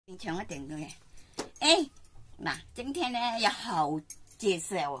唱一点歌。哎，那今天呢有好介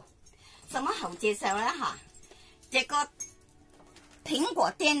绍哦。什么好介绍呢？哈，这个苹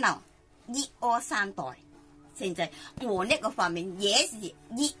果电脑1、2、3代，现在我那个发明也是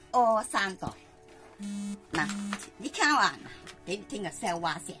1、2、3代。那你看啊，给你听个笑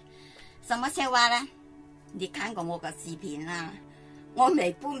话先。什么笑话呢？你看过我个视频啦？我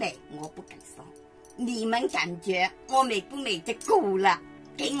美不美？我不敢说。你们感觉我美不美就够了，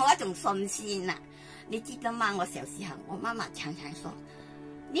给我一种信心啦。你知道吗？我小时候，我妈妈常常说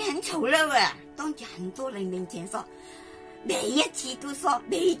你很丑陋啊，当着很多人面前说，每一次都说，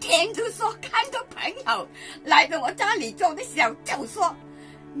每天都说，看到朋友来到我家里做的时候就说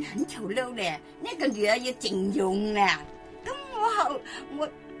你很丑陋咧，那個女兒要整容啦。咁我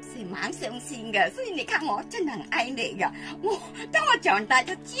是蠻傷心嘅，所以你看我真的很愛美噶。當我長大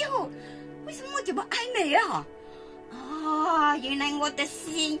咗之後，為什麼我這麼愛美啊？哦，原來我的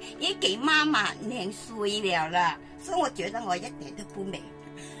心也給媽媽碾碎了啦，所以我覺得我一點都不美。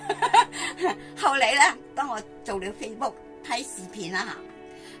後來呢，當我做了 Facebook 睇視頻啦，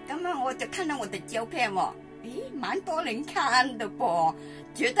咁啊我就看到我的照片喎，咦，蠻多人看的噃，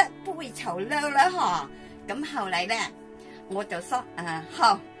覺得不會醜陋啦哈。咁後來呢，我就說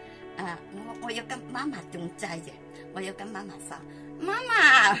好，我要跟媽媽仲在嘅，我要跟媽媽說，媽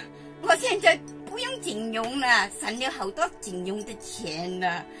媽，我現在不用整容了，省了好多整容的錢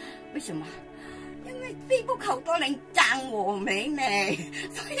了。為什麼？因為 Facebook 好多人讚我美美，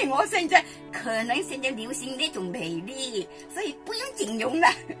所以我現在可能現在流行那種美麗，所以不用整容了。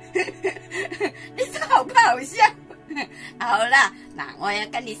你說好不好笑？好啦，嗱，我要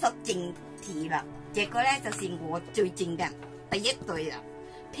跟你說正題啦。這個呢，就是我最近嘅第一代啦。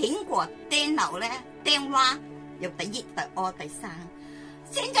蘋果電腦呢，電話有第1、第2、第3，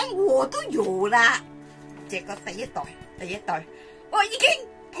現在我都有啦。這個第一代，我已經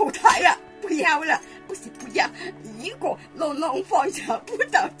淘汰了。不要了，不是不要，如果朗朗放下不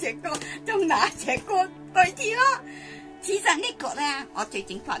到這個，就拿這個代替咯。其實呢個呢，我最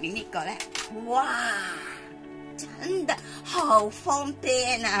近發明呢個呢，哇，真的好方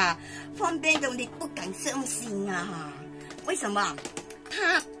便啊，方便到你不敢相信啊。為什麼？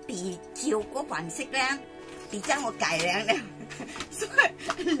它比舊個款式呢，比較我改良了，所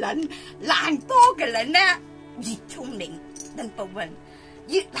以懶惰嘅人呢，越聰明 ，number one。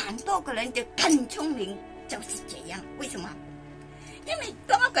越懶惰嘅人就更聰明，就是這樣。為什麼？因為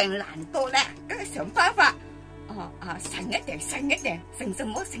當一個人懶惰咧，咁佢想辦法，省一點，省什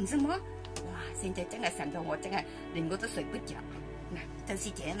麼？哇！現在真係省到我真係連我都睡不着。嗱，就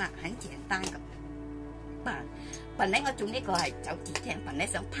是這樣啦，很簡單嘅。本來我做呢個係走字廳，本來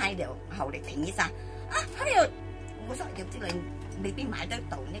想拍了，後嚟停一下。還有我說有啲人未必買得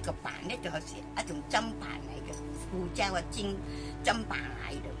到呢個板呢，就係一種真板嚟嘅，塑膠嘅真板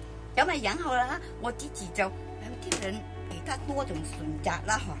嚟嘅。咁啊，然後啦，我自己就有啲人比較多種選擇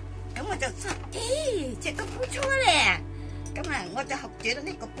啦，嗬。咁我就說，咦，這個不錯咧。咁啊，我就覺得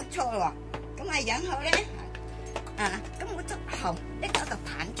呢個不錯喎。咁啊，然後咧，咁我就後呢個就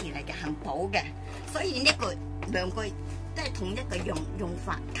板條嚟嘅，很薄嘅，所以呢個兩個都係同一個用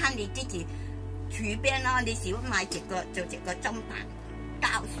法，看你自己隨便咯。你喜歡買這個就這個砧板，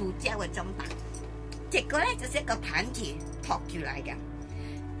膠塑膠嘅砧板。這個呢就是一個盤子托住來嘅。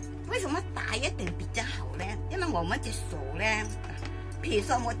為什麼大一定比較好呢？因為我們隻手呢，譬如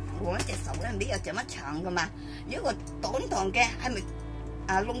說我們隻手呢沒有這麼長噶嘛。如果短嘅，係咪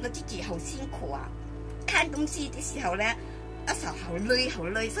弄到自己好辛苦啊？看東西的時候呢，一手好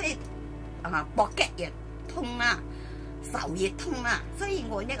累，所以膊腳也痛啦，手也痛啦。所以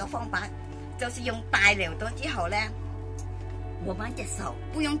我呢個方法就是用大了多之後呢，我們隻手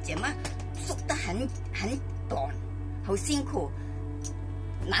不用這麼縮得很短，好辛苦。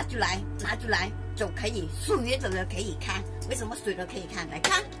拿出來就可以碎咗就可以看。為什麼碎咗可以看？來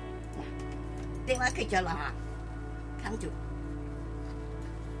看，電話開咗了哈，看住，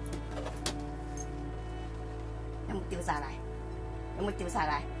有冇掉下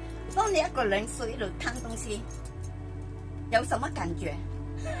來？當你一個人碎咗看東西，有什麼感覺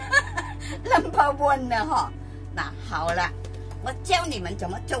？Number one 啊，嗬。嗱，好啦，我教你們怎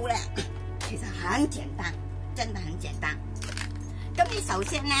麼做咧，其實很簡單，真的很簡單。咁你首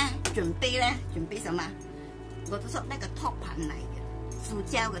先呢，準備什麼？我都說那個托盤嚟嘅，塑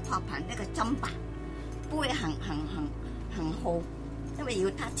膠嘅托盤，那個砧板，不會很厚，因為要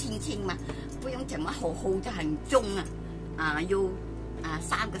它輕嘛，不用這麼厚就很重啊，要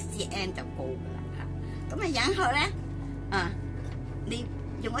3個 cm 就夠噶啦。咁啊，然後呢，你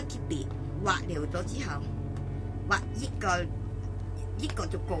用一支筆畫了咗之後，畫一個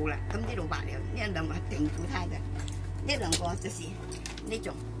就夠啦。咁呢度畫了，呢兩個定住它嘅。呢兩個就是呢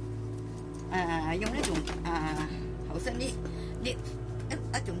種用一種好似呢一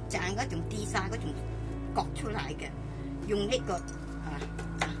種賺嗰種 design 嗰種割出嚟嘅，用呢個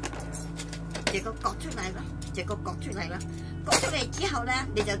這個割出嚟咯，這個割出嚟啦，割出嚟之後咧，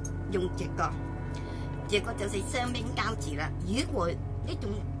你就用這個就是雙面膠紙啦。如果呢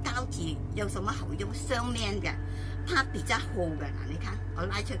種膠紙有什麼好用？雙面嘅，它比較厚嘅。嗱，你看，我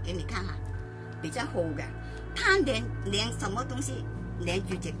拉出給你看下，比較厚嘅，它連什麼東西連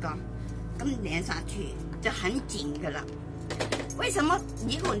住這個，咁連上去就很緊嘅啦。為什麼？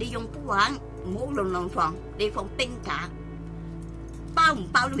如果你用不完，唔好亂放，你放冰架，包唔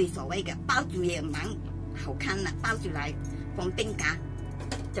包都冇所謂嘅，包住嘢蠻好看啦，包住嚟放冰架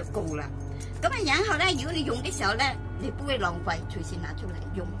就夠啦。咁然後咧，如果你用嘅時候咧，你不會浪費，隨時拿出嚟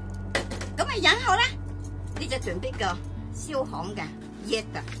用。咁然後咧，你就準備個燒焊嘅熱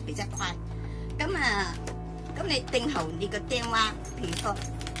嘅比較快。咁你定好你個電話，譬如說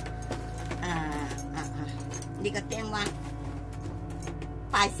你個電話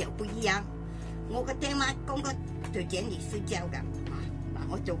大小不一樣。我個電話剛剛最緊要塑膠嘅，嗱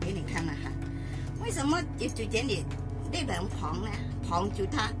我做俾你看啦嚇。為什麼要最緊要呢兩旁咧綁住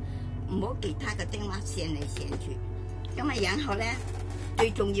它？唔好其他嘅電話線嚟線去，咁然後咧最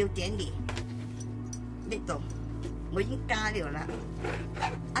重要點嚟呢度，我已經加了啦，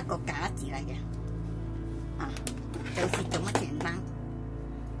一個架子嚟嘅，就是這麼簡單。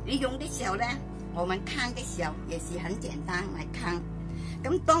你用的時候咧，我們看的時候也是很簡單來看。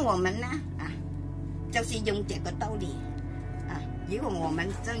咁當我們咧就是用這個道理如果我們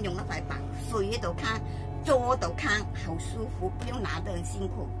真用一塊板，睡喺度看，坐度看，好舒服，不用拿得很辛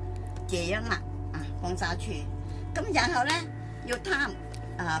苦。這樣啦，放下去，咁然後咧要它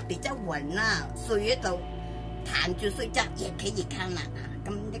比較穩啦，睡喺度彈住睡覺也可以看啦，咁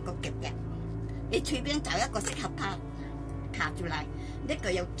呢個夾嘅，你隨便找一個適合它卡住嚟，呢個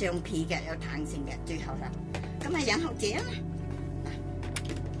有橡皮嘅，有彈性嘅，最後啦，咁然後這樣啦，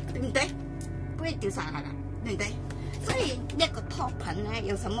對唔對？不會掉晒啦，對唔對？所以呢個托盤咧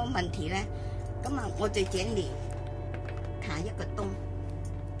有什麼問題咧？咁我最建議卡一個洞。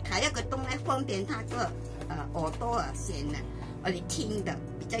卡一個洞咧，方便他個耳朵線我哋聽得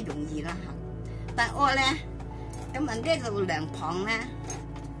比較容易啦嚇。但我咧，咁呢度兩旁咧，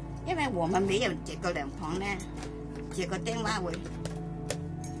因為我們沒有這個兩旁咧，這個電話會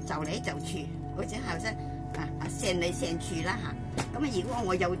走嚟走去，好似線嚟線去啦嚇。咁如果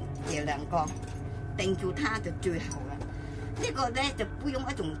我有這兩個定住它就最好啦。呢個咧就不用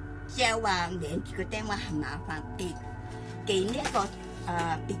一種膠連住個電話很麻煩，給呢個。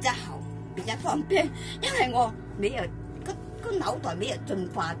比較好，比較方便，因為我沒有個腦袋沒有進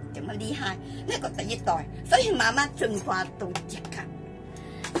化這麼厲害，呢個第一代，所以慢慢進化到這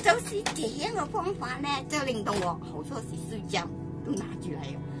個，就是這樣嘅方法咧，就令到我好多時睡覺都拿住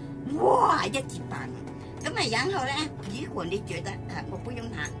嚟，哇一節棒，咁然後咧，如果你覺得我不用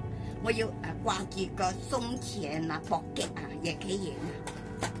拿，我要掛住個胸前膊擊也可以，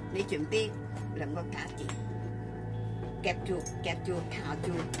你準備兩個架子。夾住卡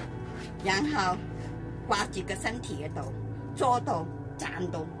住，然後掛住個身體嗰度，坐到站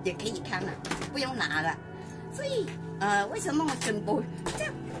到也可以看啦，不用拿啦。所以為什麼我進步？即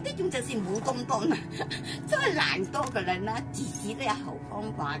係呢種就是無東東啊！真係懶惰嘅人啦，自己都有好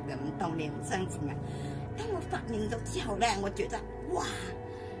方法嘅，唔當你唔相信啊！當我發明咗之後咧，我覺得哇，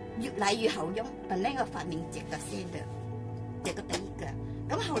越嚟越好用。本來我發明這個先的，這個第一個。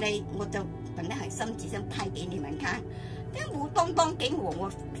咁後來我就本來係心志想拍給你們看，因為我當給我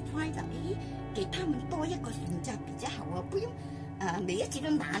拍就給他們多一個選擇比較好啊，不用每一次都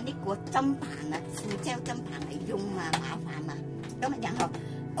拿呢個砧板塑膠砧板嚟用麻煩嘛。咁然後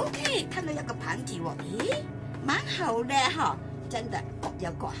OK 看到一個盤子喎，咦，蠻好咧嗬，真的各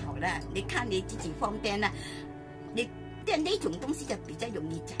有各好啦。你看你自己方便啦，你即係呢種東西就比較容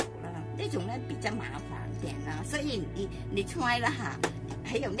易找啦，呢種咧比較麻煩點啦，所以你try啦嚇。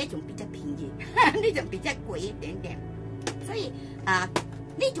還有那種比較便宜，那種比較貴一點點，所以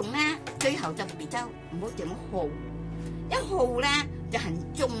呢種咧最後就比較唔好這麼厚，一厚咧就很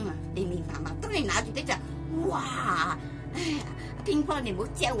重啊，你明白嗎？當你拿住呢就哇，哎呀，平方你唔好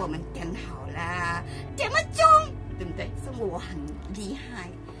教我們更好啦，這麼重，對不對？所以我很厲害。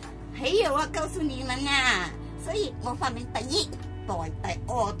還有我告訴你們啊，所以我發明第一代、第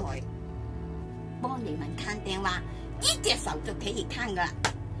二代，幫你們看電話。一隻手就可以看噶，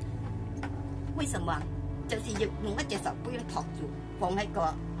為什麼？就是要用一隻手，不用托住，放喺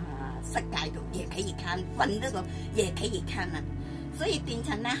個膝蓋度也可以看，瞓嗰個也可以看啊。所以變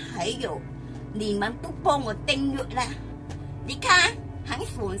成咧，還有你們不幫我訂閱咧，你看很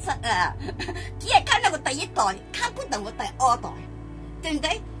損失啊！只係看到我第一代，看不到我第二代，對唔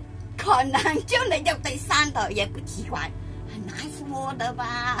對？可能就能有第三个也不奇怪，很难说的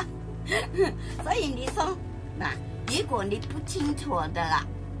吧。所以你说嗱，如果你不清楚的啦，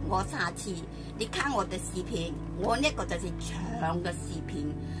我下次你看我的視頻，我那個就是長的視頻，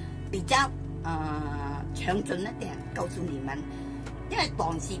比較詳盡一點，告訴你們。因為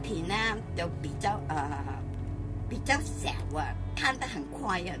短視頻呢就比較小啊，看得很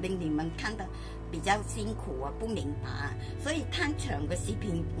快啊，令你們看得比較辛苦啊，不明白啊。所以看長嘅視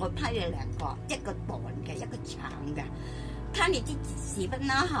頻，我拍咗兩個，一個短嘅，一個長嘅，看你自己喜歡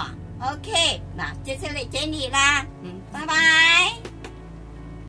啦哈。OK， 嗱，接下來見你啦，拜拜。